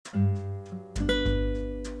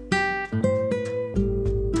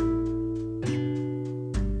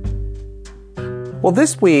Well,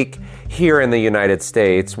 this week here in the United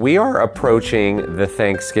States, we are approaching the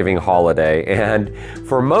Thanksgiving holiday. And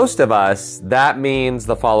for most of us, that means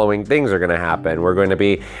the following things are going to happen. We're going to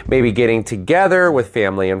be maybe getting together with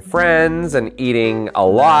family and friends and eating a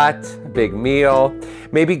lot, a big meal,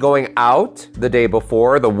 maybe going out the day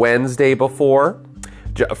before, the Wednesday before,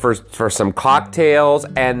 for some cocktails,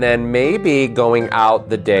 and then maybe going out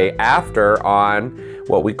the day after on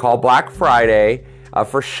what we call Black Friday,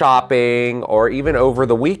 for shopping or even over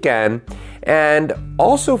the weekend. And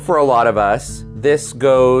also for a lot of us, this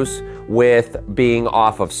goes with being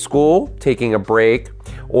off of school, taking a break,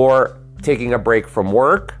 or taking a break from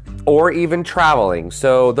work, or even traveling.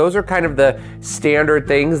 So those are kind of the standard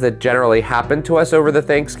things that generally happen to us over the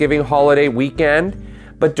Thanksgiving holiday weekend.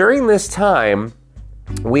 But during this time,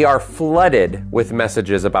 we are flooded with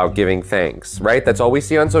messages about giving thanks, right? That's all we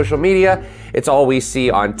see on social media. It's all we see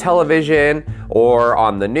on television or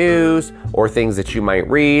on the news or things that you might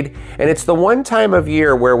read. And it's the one time of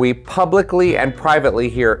year where we publicly and privately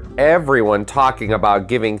hear everyone talking about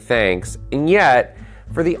giving thanks. And yet,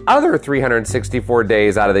 for the other 364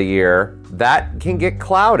 days out of the year, that can get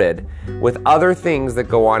clouded with other things that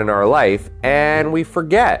go on in our life, and we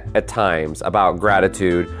forget at times about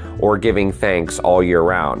gratitude or giving thanks all year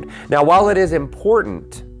round. Now, while it is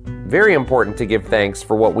important, very important to give thanks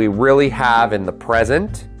for what we really have in the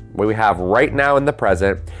present, what we have right now in the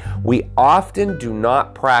present, we often do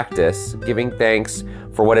not practice giving thanks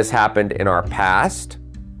for what has happened in our past,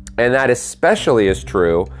 and that especially is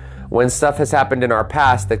true when stuff has happened in our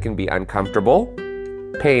past that can be uncomfortable,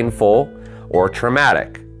 painful, or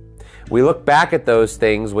traumatic. We look back at those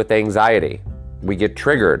things with anxiety. We get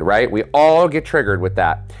triggered, right? We all get triggered with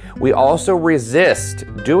that. We also resist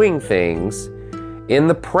doing things in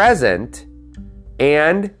the present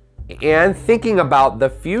and thinking about the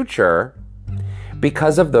future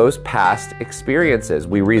because of those past experiences.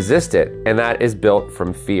 We resist it, and that is built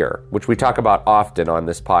from fear, which we talk about often on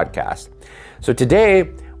this podcast. So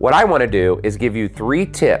today, what I want to do is give you 3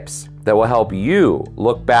 tips that will help you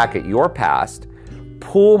look back at your past,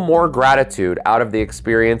 pull more gratitude out of the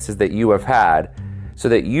experiences that you have had, so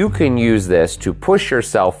that you can use this to push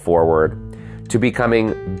yourself forward to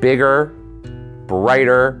becoming bigger,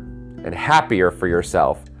 brighter, and happier for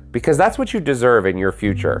yourself. Because that's what you deserve in your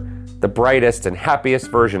future, the brightest and happiest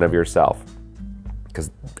version of yourself. Because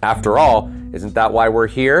after all, isn't that why we're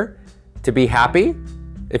here? To be happy?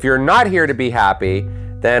 If you're not here to be happy,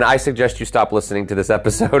 then I suggest you stop listening to this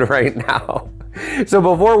episode right now. So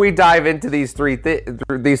before we dive into these three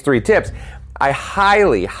tips, I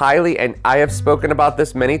highly, and I have spoken about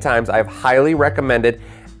this many times, I've highly recommended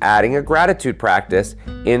adding a gratitude practice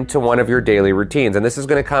into one of your daily routines. And this is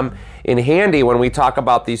going to come in handy when we talk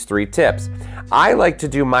about these 3 tips. I like to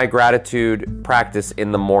do my gratitude practice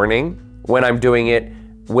in the morning when I'm doing it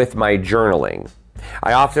with my journaling.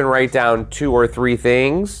 I often write down 2 or 3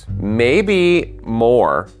 things, maybe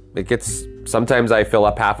more. Sometimes I fill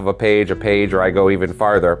up half of a page, or I go even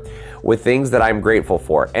farther with things that I'm grateful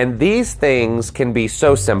for. And these things can be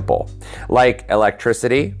so simple, like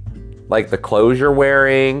electricity, like the clothes you're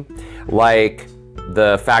wearing, like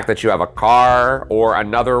the fact that you have a car or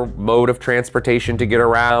another mode of transportation to get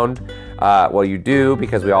around. Well, you do,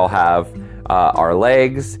 because we all have our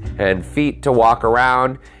legs and feet to walk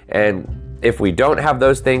around. And if we don't have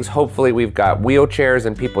those things, hopefully we've got wheelchairs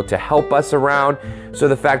and people to help us around. So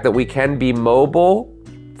the fact that we can be mobile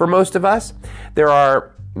for most of us. There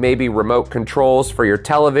are maybe remote controls for your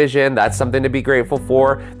television. That's something to be grateful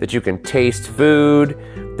for, that you can taste food,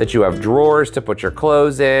 that you have drawers to put your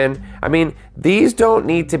clothes in. I mean, these don't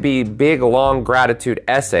need to be big, long gratitude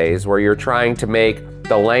essays where you're trying to make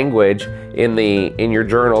the language in your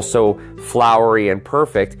journal so flowery and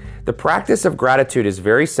perfect. The practice of gratitude is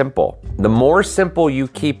very simple. The more simple you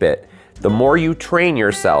keep it, the more you train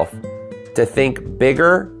yourself to think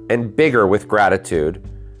bigger and bigger with gratitude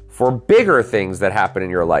for bigger things that happen in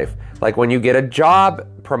your life. Like when you get a job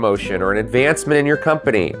promotion or an advancement in your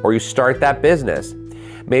company, or you start that business.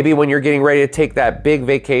 Maybe when you're getting ready to take that big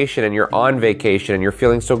vacation and you're on vacation and you're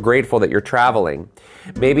feeling so grateful that you're traveling.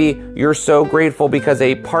 Maybe you're so grateful because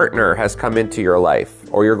a partner has come into your life,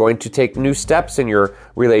 or you're going to take new steps in your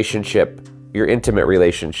relationship, your intimate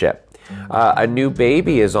relationship. A new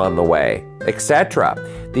baby is on the way, etc.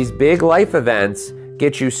 These big life events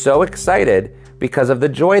get you so excited because of the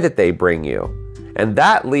joy that they bring you. And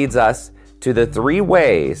that leads us to the 3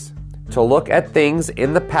 ways to look at things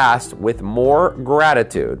in the past with more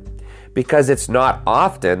gratitude, because it's not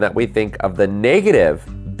often that we think of the negative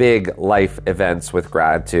big life events with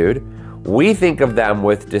gratitude. We think of them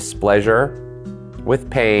with displeasure, with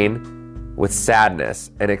pain, with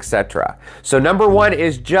sadness, and etc. So number one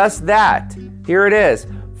is just that. Here it is.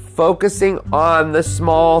 Focusing on the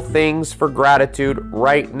small things for gratitude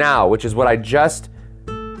right now, which is what I just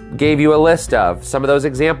gave you a list of. Some of those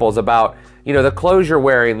examples about, the clothes you're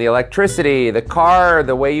wearing, the electricity, the car,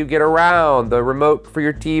 the way you get around, the remote for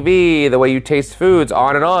your TV, the way you taste foods,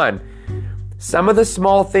 on and on. Some of the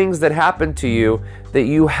small things that happen to you that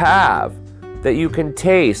you have, that you can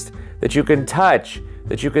taste, that you can touch,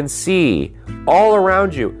 that you can see all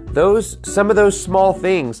around you. Some of those small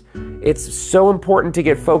things, it's so important to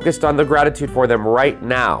get focused on the gratitude for them right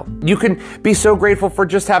now. You can be so grateful for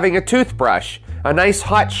just having a toothbrush, a nice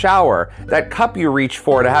hot shower, that cup you reach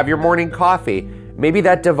for to have your morning coffee, maybe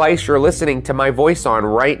that device you're listening to my voice on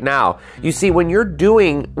right now. You see, what you're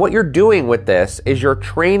doing with this is you're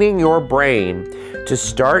training your brain to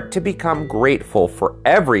start to become grateful for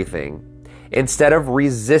everything instead of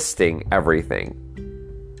resisting everything,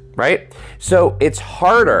 right? So it's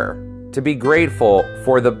harder to be grateful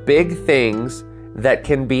for the big things that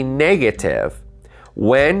can be negative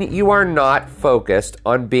when you are not focused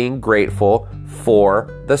on being grateful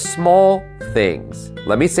for the small things.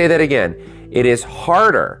 Let me say that again. It is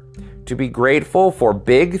harder to be grateful for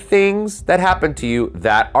big things that happen to you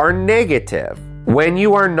that are negative when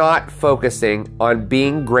you are not focusing on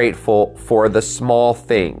being grateful for the small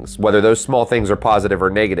things, whether those small things are positive or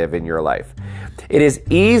negative in your life. It is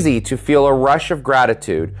easy to feel a rush of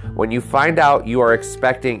gratitude when you find out you are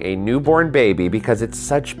expecting a newborn baby because it's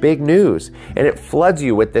such big news and it floods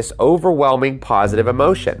you with this overwhelming positive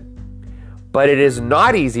emotion. But it is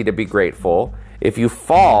not easy to be grateful if you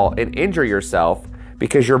fall and injure yourself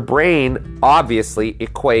because your brain obviously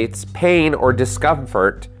equates pain or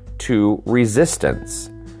discomfort to resistance.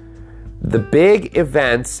 The big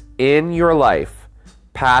events in your life,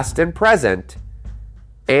 past and present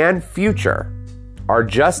and future, are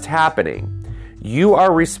just happening. You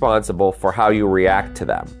are responsible for how you react to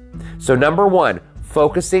them. So number one,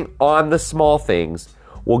 focusing on the small things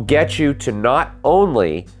will get you to not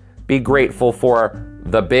only be grateful for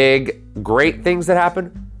the big, great things that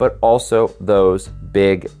happen, but also those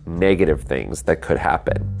big negative things that could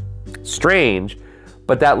happen. Strange,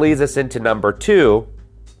 but that leads us into number two,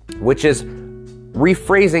 which is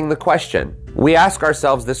rephrasing the question. We ask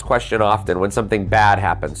ourselves this question often when something bad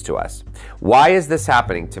happens to us. Why is this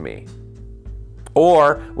happening to me?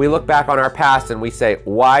 Or we look back on our past and we say,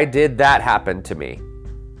 why did that happen to me?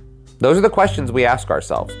 Those are the questions we ask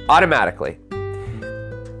ourselves automatically.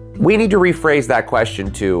 We need to rephrase that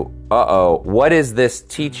question to, what is this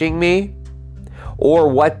teaching me? Or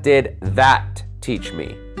what did that teach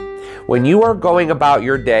me? When you are going about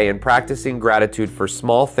your day and practicing gratitude for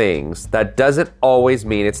small things, that doesn't always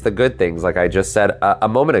mean it's the good things, like I just said a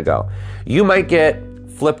moment ago. You might get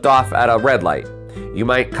flipped off at a red light. You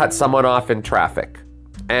might cut someone off in traffic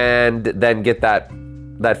and then get that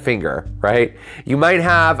finger, right? You might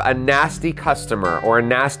have a nasty customer or a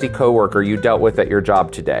nasty coworker you dealt with at your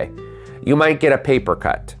job today. You might get a paper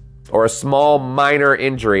cut or a small minor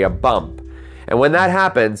injury, a bump. And when that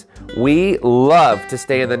happens, we love to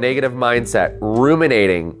stay in the negative mindset,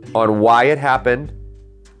 ruminating on why it happened,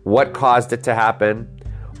 what caused it to happen,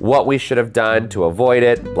 what we should have done to avoid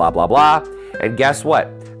it, blah, blah, blah. And guess what?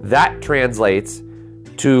 That translates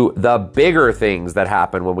to the bigger things that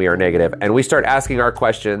happen when we are negative. And we start asking our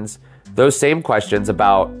questions, those same questions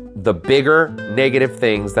about the bigger negative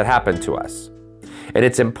things that happen to us. And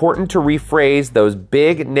it's important to rephrase those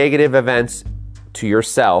big negative events to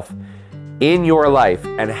yourself in your life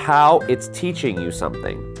and how it's teaching you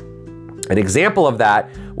something. An example of that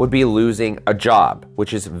would be losing a job,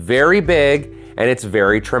 which is very big and it's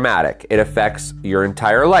very traumatic. It affects your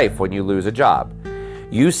entire life when you lose a job.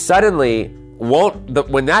 You suddenly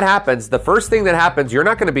when that happens, the first thing that happens, you're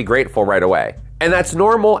not going to be grateful right away. And that's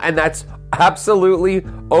normal and that's absolutely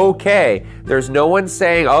okay. There's no one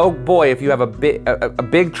saying, oh boy, if you have a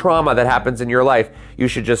big trauma that happens in your life, you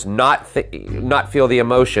should just not feel the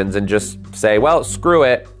emotions and just say, well, screw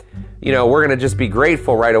it. We're going to just be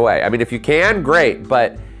grateful right away. I mean, if you can, great.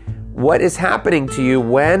 But what is happening to you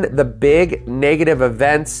when the big negative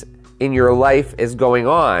events in your life is going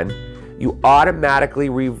on, you automatically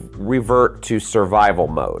revert to survival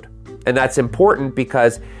mode. And that's important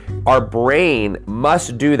because our brain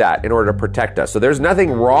must do that in order to protect us. So there's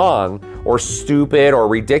nothing wrong or stupid or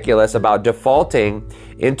ridiculous about defaulting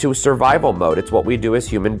into survival mode. It's what we do as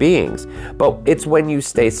human beings. But it's when you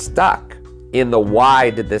stay stuck in the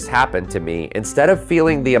why did this happen to me, instead of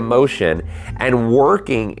feeling the emotion and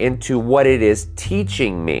working into what it is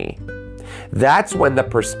teaching me, that's when the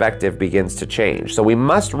perspective begins to change. So we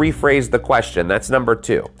must rephrase the question. That's number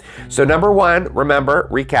two. So number one, remember,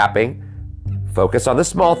 recapping, Focus on the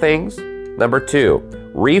small things. Number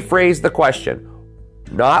 2, rephrase the question.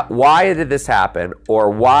 Not why did this happen or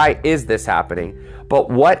why is this happening, but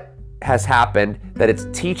what has happened that it's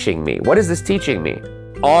teaching me? What is this teaching me?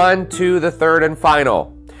 On to the third and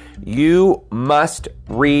final. You must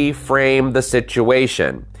reframe the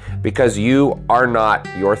situation because you are not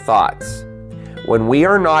your thoughts. When we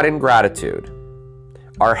are not in gratitude,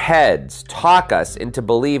 our heads talk us into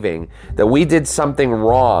believing that we did something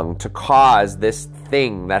wrong to cause this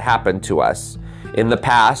thing that happened to us in the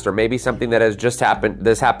past, or maybe something that has just happened,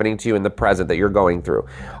 that's happening to you in the present that you're going through.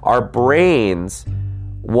 Our brains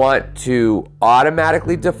want to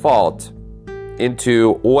automatically default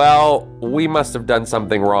into, well, we must have done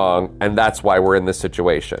something wrong, and that's why we're in this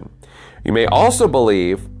situation. You may also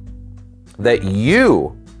believe that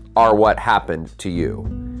you are what happened to you,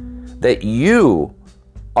 that you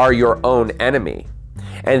are your own enemy.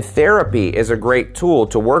 And therapy is a great tool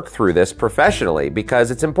to work through this professionally, because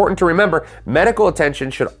it's important to remember medical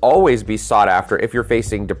attention should always be sought after if you're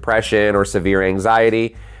facing depression or severe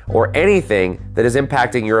anxiety or anything that is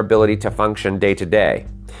impacting your ability to function day to day.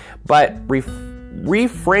 But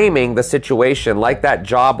reframing the situation, like that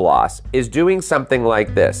job loss, is doing something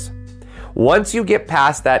like this. Once you get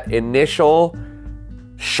past that initial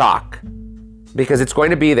shock, because it's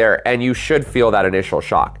going to be there and you should feel that initial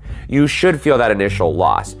shock. You should feel that initial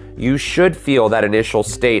loss. You should feel that initial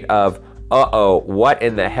state of, uh-oh, what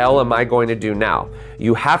in the hell am I going to do now?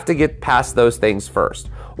 You have to get past those things first.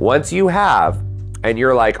 Once you have, and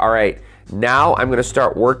you're like, all right, now I'm going to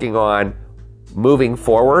start working on moving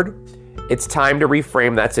forward, it's time to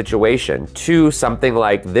reframe that situation to something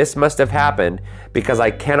like, this must have happened because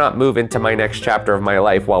I cannot move into my next chapter of my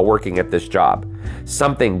life while working at this job.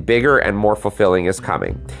 Something bigger and more fulfilling is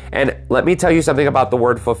coming. And let me tell you something about the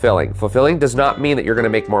word fulfilling. Fulfilling does not mean that you're going to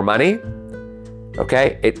make more money.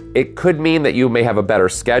 Okay? It could mean that you may have a better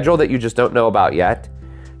schedule that you just don't know about yet.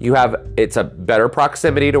 It's a better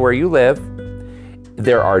proximity to where you live.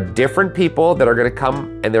 There are different people that are going to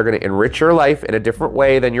come and they're going to enrich your life in a different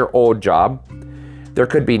way than your old job. There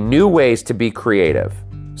could be new ways to be creative.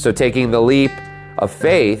 So taking the leap of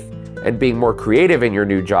faith and being more creative in your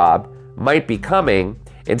new job might be coming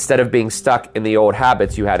instead of being stuck in the old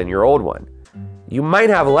habits you had in your old one. You might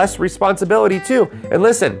have less responsibility too. And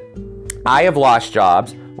listen, I have lost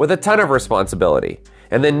jobs with a ton of responsibility.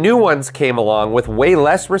 And then new ones came along with way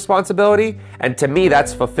less responsibility. And to me,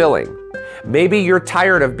 that's fulfilling. Maybe you're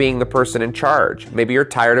tired of being the person in charge. Maybe you're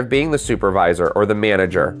tired of being the supervisor or the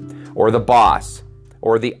manager or the boss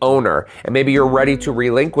or the owner. And maybe you're ready to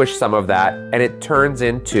relinquish some of that and it turns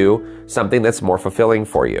into something that's more fulfilling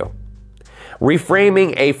for you.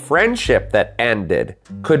 Reframing a friendship that ended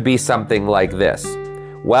could be something like this.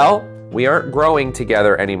 Well, we aren't growing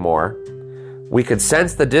together anymore. We could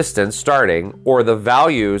sense the distance starting, or the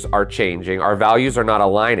values are changing. Our values are not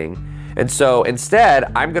aligning. And so instead,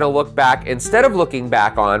 I'm going to look back, instead of looking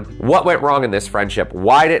back on what went wrong in this friendship.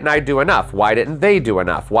 Why didn't I do enough? Why didn't they do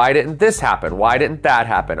enough? Why didn't this happen? Why didn't that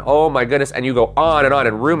happen? Oh my goodness. And you go on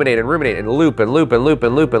and ruminate and loop and loop and loop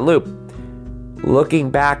and loop and loop. Looking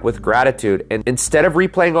back with gratitude, and instead of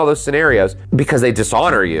replaying all those scenarios because they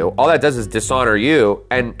dishonor you, all that does is dishonor you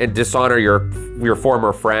and dishonor your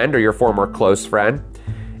former friend or your former close friend.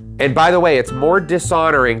 And by the way, it's more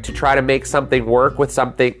dishonoring to try to make something work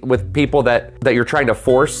with people that you're trying to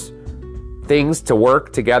force things to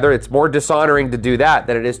work together. It's more dishonoring to do that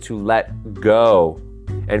than it is to let go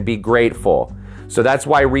and be grateful. So that's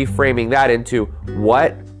why reframing that into,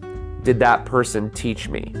 what did that person teach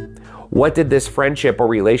me? What did this friendship or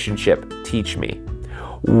relationship teach me?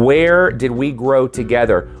 Where did we grow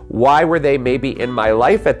together? Why were they maybe in my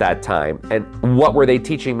life at that time? And what were they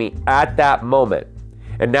teaching me at that moment?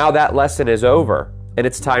 And now that lesson is over and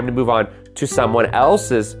it's time to move on to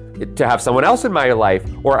to have someone else in my life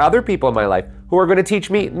or other people in my life who are going to teach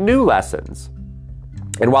me new lessons.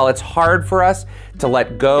 And while it's hard for us to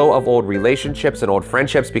let go of old relationships and old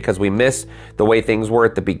friendships because we miss the way things were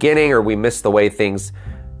at the beginning, or we miss the way things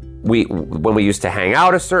when we used to hang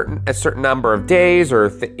out a certain number of days, or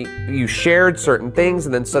you shared certain things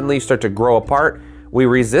and then suddenly you start to grow apart, we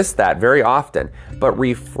resist that very often. But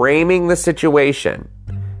reframing the situation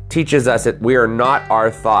teaches us that we are not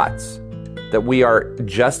our thoughts, that we are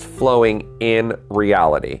just flowing in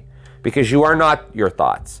reality. Because you are not your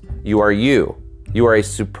thoughts. You are you. You are a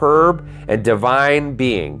superb and divine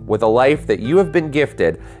being with a life that you have been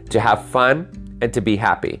gifted to have fun and to be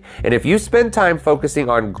happy. And if you spend time focusing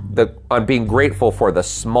on being grateful for the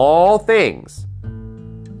small things,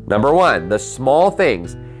 number one, the small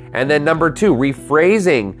things, and then number two,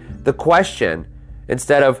 rephrasing the question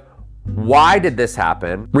instead of why did this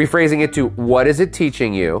happen? Rephrasing it to, what is it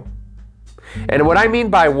teaching you? And what I mean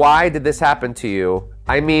by why did this happen to you,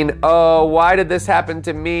 I mean, oh, why did this happen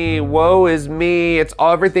to me? Woe is me.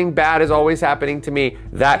 Everything bad is always happening to me.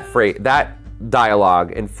 That phrase, that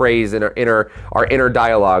dialogue and phrase in our inner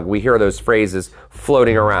dialogue, we hear those phrases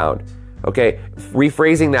floating around. Okay,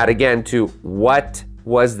 rephrasing that again to, what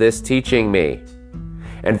was this teaching me?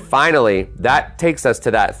 And finally, that takes us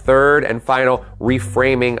to that third and final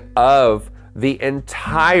reframing of the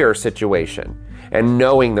entire situation and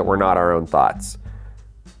knowing that we're not our own thoughts.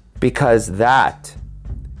 Because that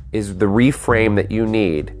is the reframe that you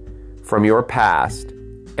need from your past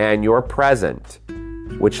and your present,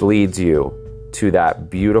 which leads you to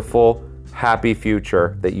that beautiful, happy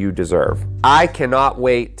future that you deserve. I cannot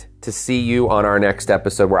wait to see you on our next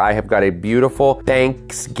episode, where I have got a beautiful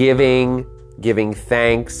Thanksgiving, giving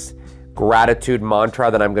thanks, gratitude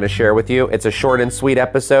mantra that I'm going to share with you. It's a short and sweet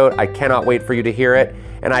episode. I cannot wait for you to hear it.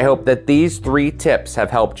 And I hope that these 3 tips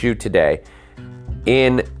have helped you today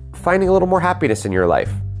in finding a little more happiness in your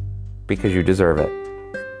life, because you deserve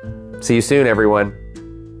it. See you soon, everyone.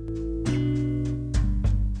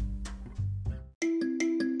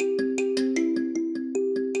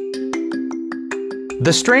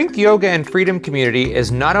 The Strength, Yoga, and Freedom Community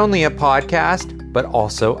is not only a podcast, but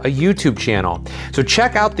also a YouTube channel. So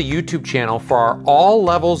check out the YouTube channel for our all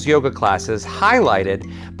levels yoga classes,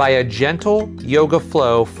 highlighted by a gentle yoga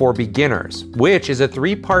flow for beginners, which is a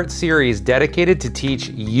 3-part series dedicated to teach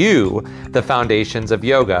you the foundations of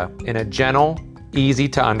yoga in a gentle, easy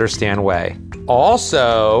to understand way.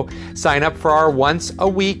 Also, sign up for our once a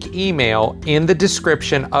week email in the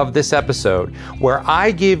description of this episode, where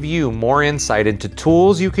I give you more insight into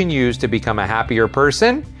tools you can use to become a happier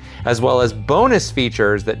person, as well as bonus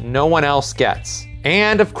features that no one else gets.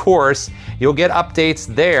 And of course, you'll get updates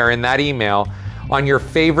there in that email on your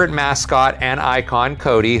favorite mascot and icon,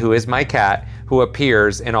 Cody, who is my cat, who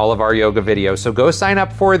appears in all of our yoga videos. So go sign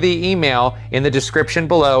up for the email in the description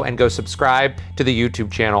below, and go subscribe to the YouTube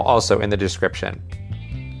channel also in the description.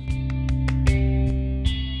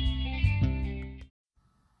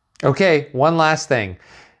 Okay, one last thing.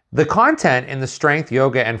 The content in the Strength,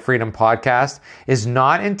 Yoga, and Freedom podcast is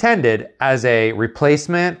not intended as a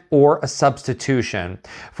replacement or a substitution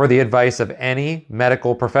for the advice of any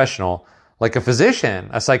medical professional, like a physician,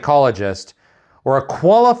 a psychologist, or a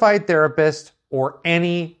qualified therapist, or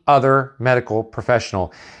any other medical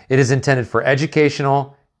professional. It is intended for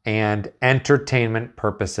educational and entertainment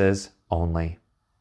purposes only.